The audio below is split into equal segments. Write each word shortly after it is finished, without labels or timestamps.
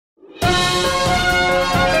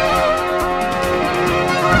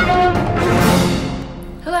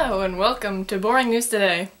Hello and welcome to Boring News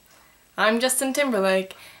Today. I'm Justin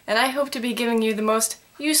Timberlake, and I hope to be giving you the most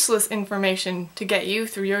useless information to get you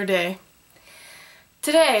through your day.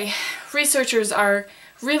 Today, researchers are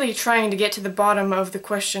really trying to get to the bottom of the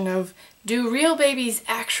question of, do real babies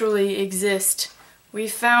actually exist? We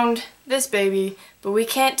found this baby, but we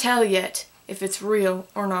can't tell yet if it's real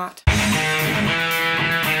or not.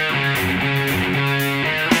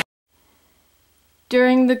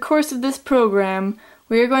 During the course of this program,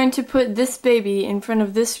 we are going to put this baby in front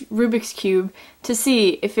of this Rubik's Cube to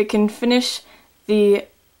see if it can finish the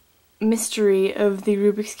mystery of the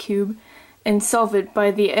Rubik's Cube and solve it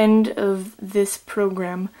by the end of this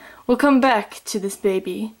program. We'll come back to this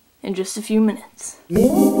baby in just a few minutes.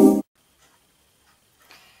 Now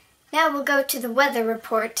we'll go to the weather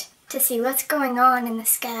report to see what's going on in the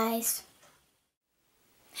skies.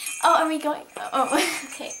 Oh, are we going? Oh,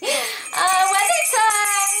 okay. Weather time!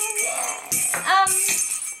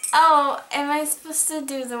 Oh, am I supposed to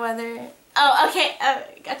do the weather? Oh, okay,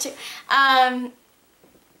 got you.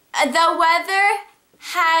 The weather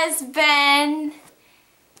has been...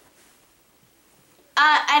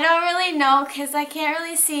 I don't really know because I can't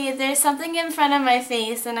really see. There's something in front of my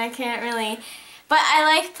face and I can't really... But I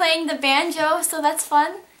like playing the banjo, so that's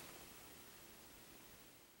fun.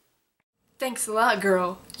 Thanks a lot,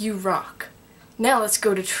 girl. You rock. Now let's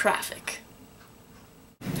go to traffic.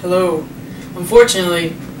 Hello.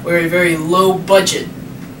 Unfortunately, we're a very low-budget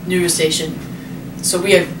news station, so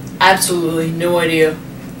we have absolutely no idea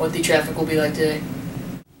what the traffic will be like today.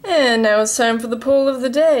 And now it's time for the poll of the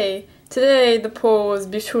day. Today the poll was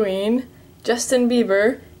between Justin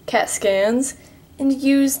Bieber, CAT scans, and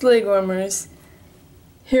used leg warmers.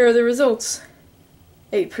 Here are the results.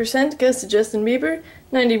 8% goes to Justin Bieber,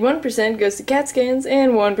 91% goes to CAT scans,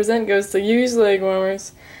 and 1% goes to used leg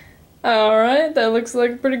warmers. Alright, that looks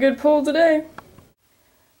like a pretty good poll today.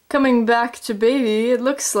 Coming back to Baby, it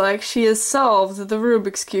looks like she has solved the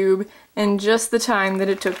Rubik's Cube in just the time that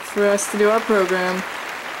it took for us to do our program.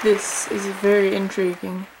 This is very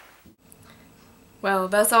intriguing. Well,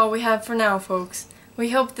 that's all we have for now, folks. We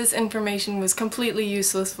hope this information was completely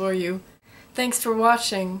useless for you. Thanks for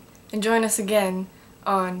watching, and join us again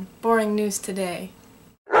on Boring News Today.